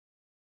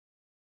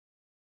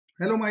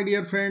Hello my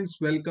dear friends,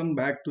 welcome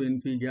back to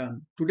infyGyan.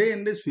 Today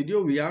in this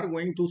video we are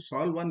going to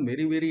solve one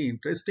very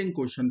interesting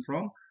question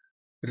from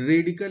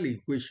radical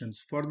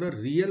equations for the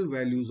real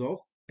values of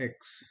x.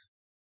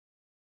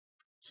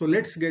 So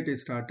let's get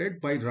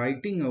started by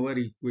writing our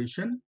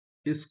equation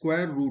is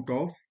square root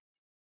of,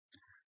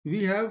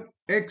 we have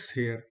x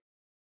here.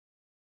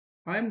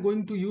 I am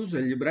going to use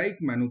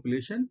algebraic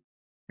manipulation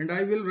and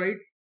I will write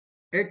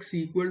x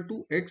equal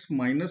to x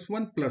minus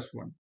 1 plus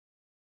 1.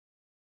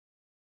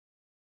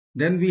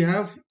 Then we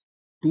have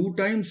 2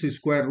 times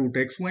square root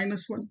x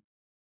minus 1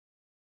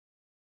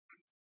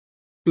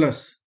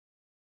 plus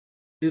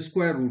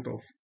square root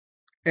of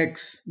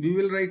x. We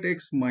will write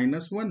x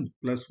minus 1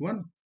 plus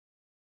 1.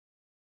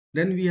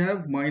 Then we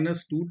have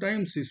minus 2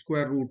 times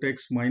square root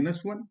x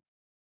minus 1.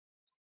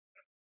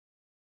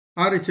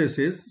 RHS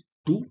is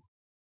 2.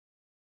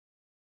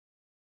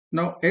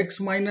 Now x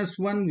minus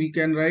 1 we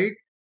can write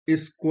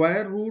is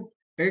square root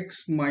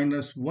x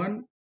minus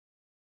 1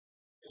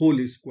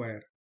 whole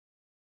square.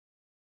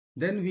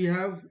 Then we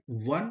have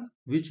 1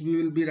 which we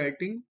will be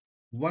writing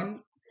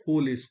 1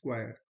 whole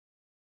square.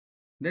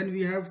 Then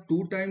we have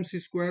 2 times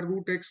square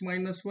root x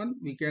minus 1.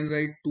 We can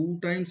write 2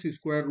 times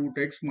square root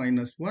x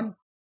minus 1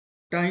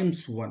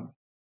 times 1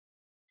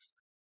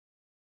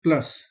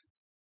 plus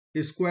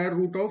square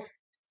root of,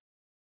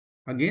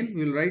 again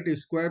we will write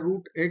square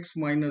root x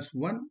minus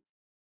 1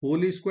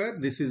 whole square.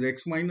 This is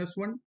x minus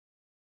 1,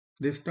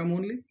 this term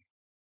only,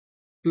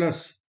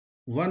 plus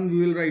 1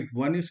 we will write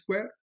 1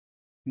 square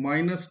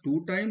minus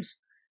 2 times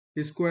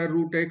square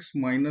root x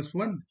minus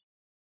 1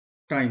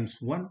 times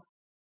 1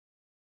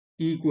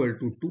 equal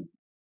to 2.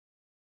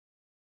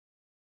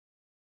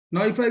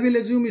 Now if I will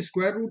assume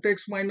square root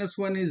x minus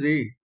 1 is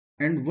a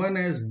and 1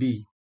 as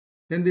b,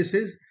 then this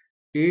is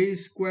a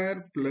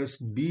square plus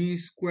b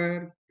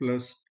square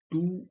plus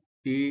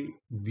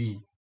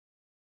 2ab.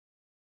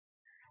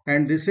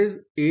 And this is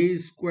a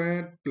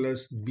square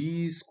plus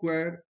b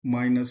square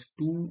minus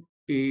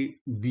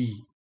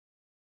 2ab,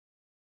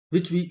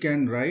 which we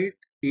can write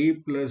a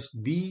plus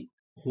b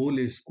whole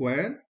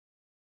square,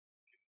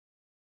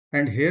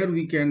 and here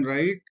we can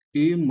write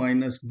a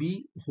minus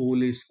b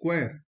whole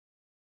square.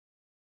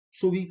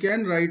 So we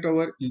can write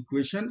our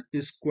equation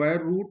is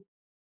square root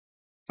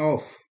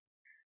of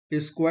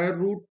square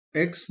root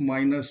x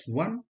minus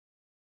 1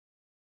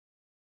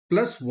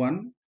 plus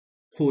 1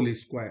 whole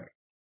square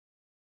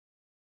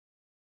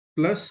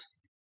plus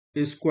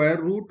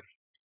square root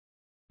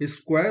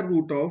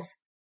of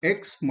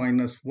x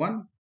minus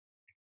 1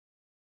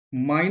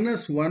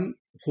 minus 1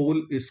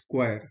 whole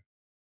square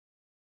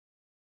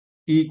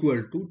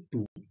equal to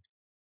 2.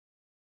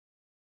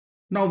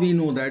 Now we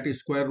know that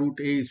square root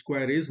a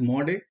square is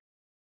mod a.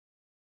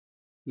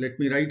 Let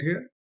me write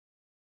here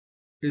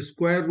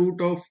square root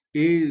of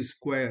a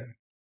square.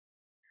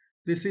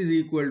 This is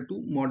equal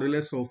to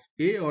modulus of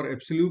a or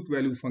absolute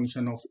value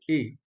function of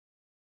a.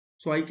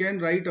 So I can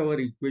write our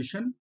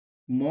equation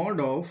mod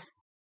of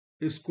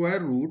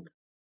square root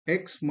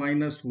x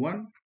minus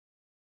 1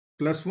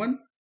 plus 1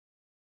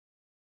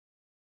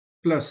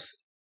 plus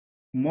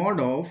mod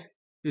of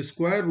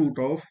square root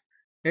of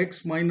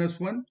x minus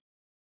 1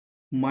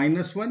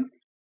 minus 1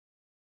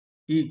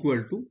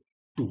 equal to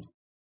 2.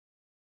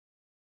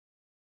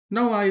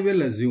 Now I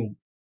will assume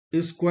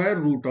square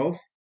root of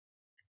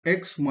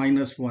x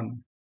minus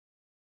 1.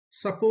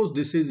 Suppose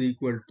this is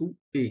equal to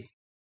a.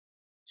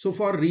 So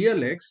for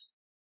real x,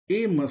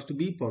 a must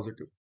be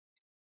positive.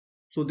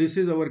 So this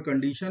is our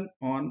condition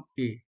on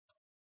a.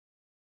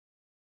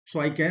 So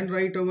I can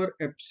write our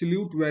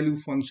absolute value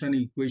function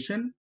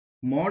equation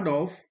mod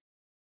of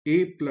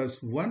a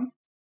plus 1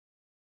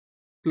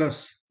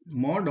 plus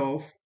mod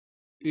of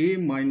a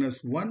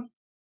minus 1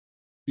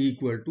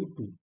 equal to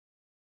 2.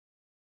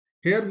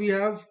 Here we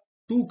have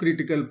two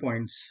critical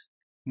points,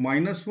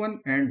 minus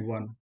 1 and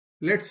 1.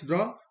 Let's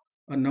draw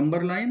a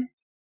number line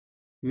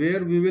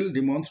where we will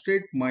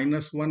demonstrate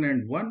minus 1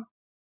 and 1.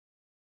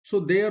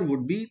 So there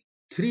would be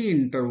 3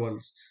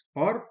 intervals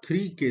or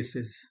 3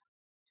 cases.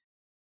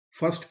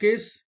 First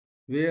case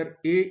where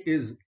a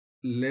is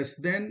less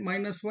than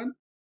minus 1.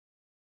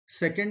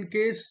 Second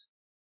case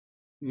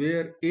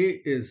where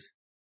a is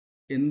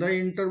in the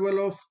interval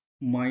of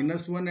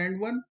minus 1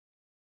 and 1.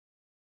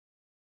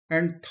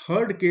 And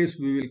third case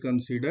we will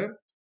consider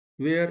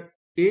where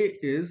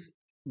a is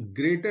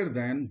greater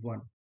than 1.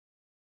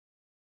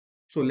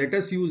 So let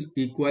us use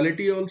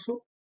equality also.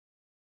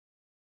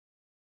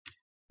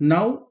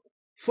 Now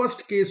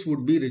first case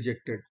would be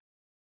rejected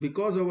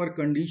because our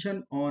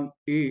condition on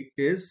a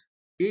is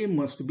a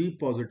must be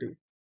positive.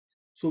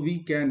 So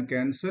we can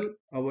cancel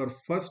our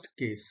first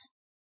case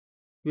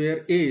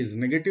where a is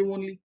negative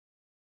only.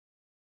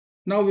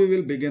 Now we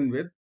will begin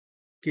with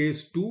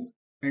case 2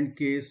 and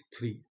case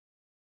 3.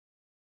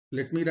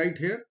 Let me write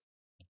here.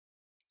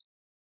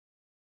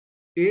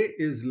 A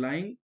is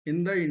lying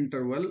in the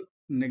interval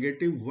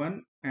negative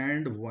 1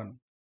 and 1.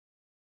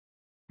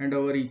 And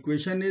our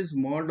equation is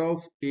mod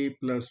of a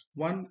plus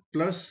 1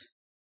 plus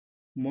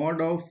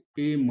mod of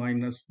a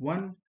minus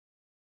 1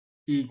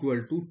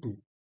 equal to 2.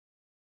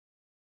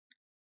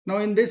 Now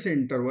in this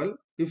interval,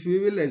 if we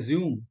will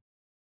assume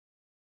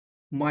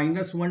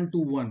 -1 to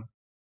 1,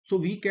 so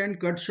we can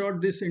cut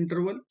short this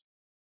interval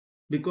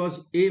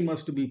because a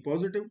must be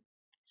positive.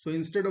 So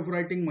instead of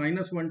writing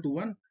 -1 to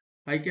 1,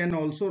 I can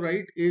also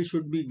write a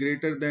should be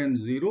greater than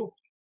 0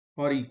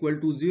 or equal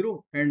to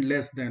 0 and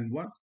less than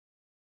 1.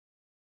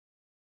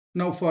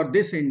 Now for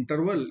this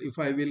interval, if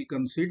I will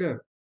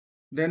consider,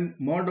 then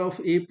mod of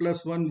a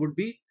plus 1 would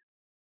be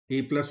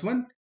a plus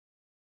 1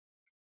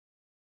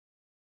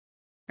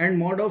 and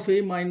mod of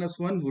a minus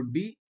 1 would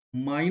be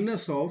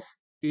minus of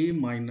a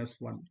minus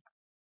 1.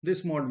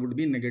 This mod would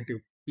be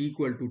negative,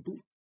 equal to 2.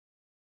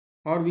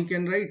 Or we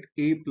can write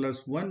a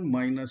plus 1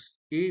 minus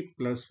a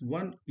plus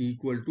 1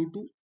 equal to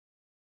 2.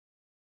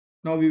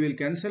 Now we will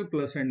cancel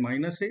plus and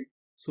minus a.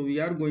 So we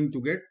are going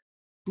to get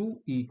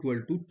 2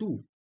 equal to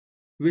 2,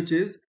 which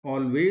is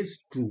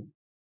always true.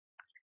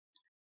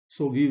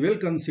 So we will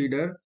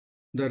consider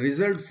the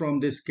result from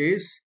this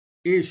case.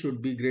 A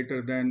should be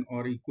greater than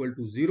or equal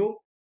to 0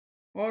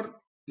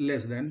 or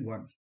less than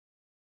 1.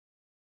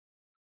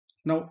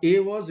 Now a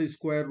was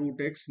square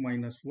root x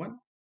minus 1,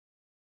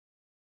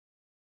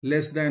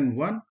 less than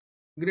 1,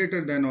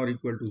 greater than or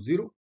equal to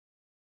 0.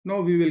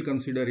 Now we will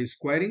consider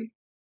squaring.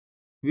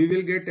 We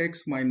will get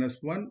x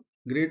minus 1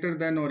 greater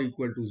than or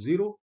equal to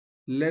 0,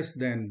 less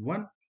than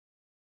 1.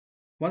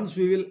 Once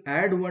we will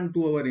add 1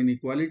 to our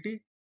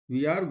inequality,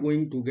 we are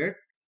going to get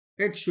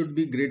x should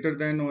be greater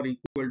than or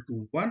equal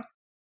to 1,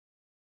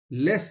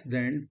 less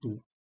than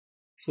 2.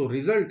 So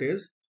result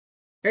is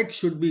x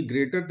should be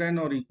greater than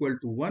or equal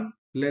to 1,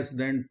 less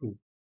than 2.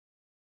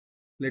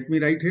 Let me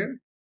write here.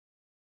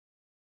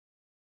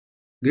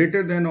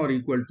 Greater than or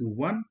equal to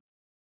 1.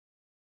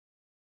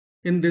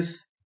 In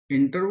this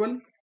interval,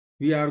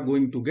 we are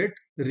going to get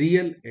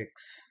real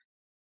x.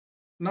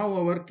 Now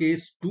our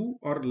case 2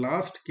 or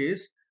last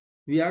case,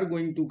 we are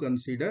going to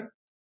consider,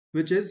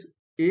 which is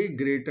a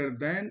greater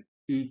than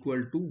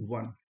equal to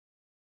 1.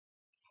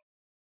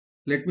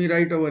 Let me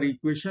write our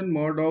equation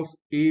mod of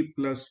a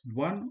plus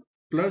 1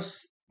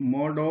 plus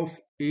mod of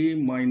a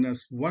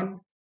minus 1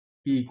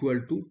 equal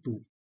to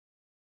 2.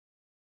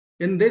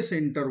 In this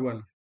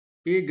interval,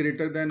 a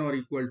greater than or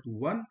equal to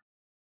 1,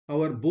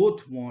 our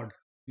both mod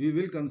we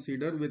will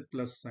consider with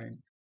plus sign.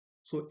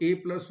 So a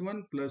plus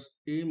 1 plus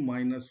a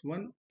minus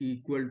 1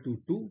 equal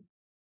to 2.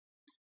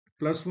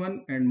 Plus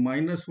 1 and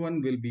minus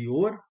 1 will be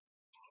over.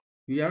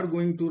 We are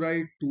going to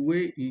write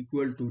 2a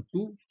equal to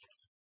 2.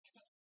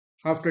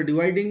 After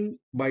dividing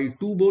by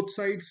 2 both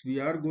sides, we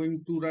are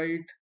going to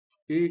write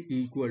a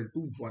equal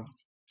to 1.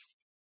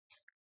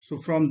 So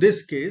from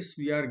this case,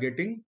 we are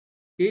getting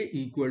a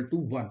equal to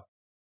 1.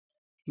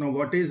 Now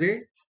what is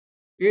a?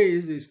 A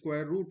is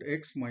square root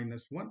x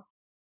minus 1.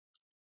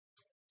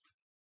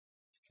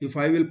 If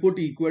I will put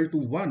equal to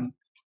 1,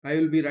 I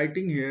will be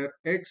writing here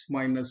x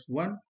minus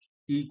 1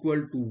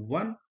 equal to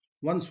 1.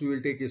 Once we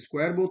will take a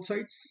square both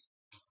sides.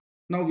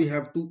 Now we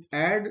have to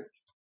add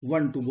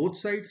 1 to both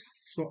sides.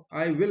 So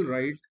I will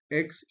write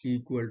x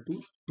equal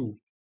to 2.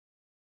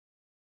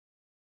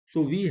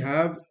 So we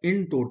have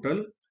in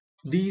total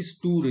these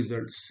two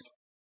results.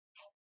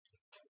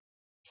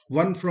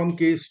 One from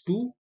case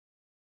 2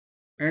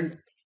 and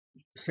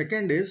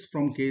second is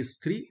from case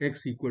 3,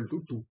 x equal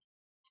to 2.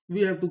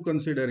 We have to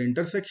consider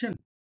intersection.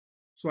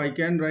 So I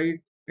can write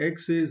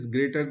x is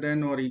greater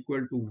than or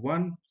equal to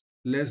 1,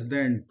 less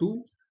than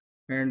 2,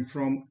 and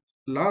from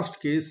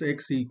last case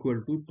x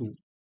equal to 2.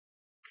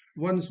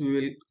 Once we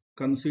will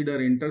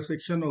consider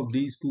intersection of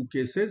these two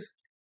cases,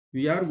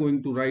 we are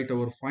going to write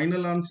our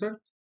final answer.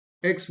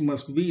 X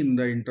must be in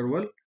the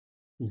interval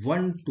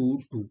 1 to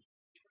 2,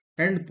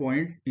 end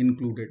point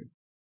included.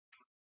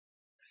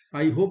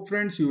 I hope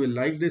friends you will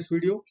like this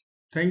video.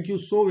 Thank you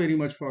so very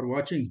much for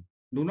watching.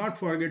 Do not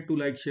forget to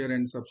like, share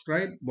and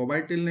subscribe. Bye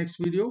bye till next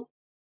video.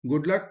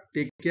 Good luck.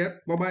 Take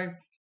care. Bye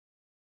bye.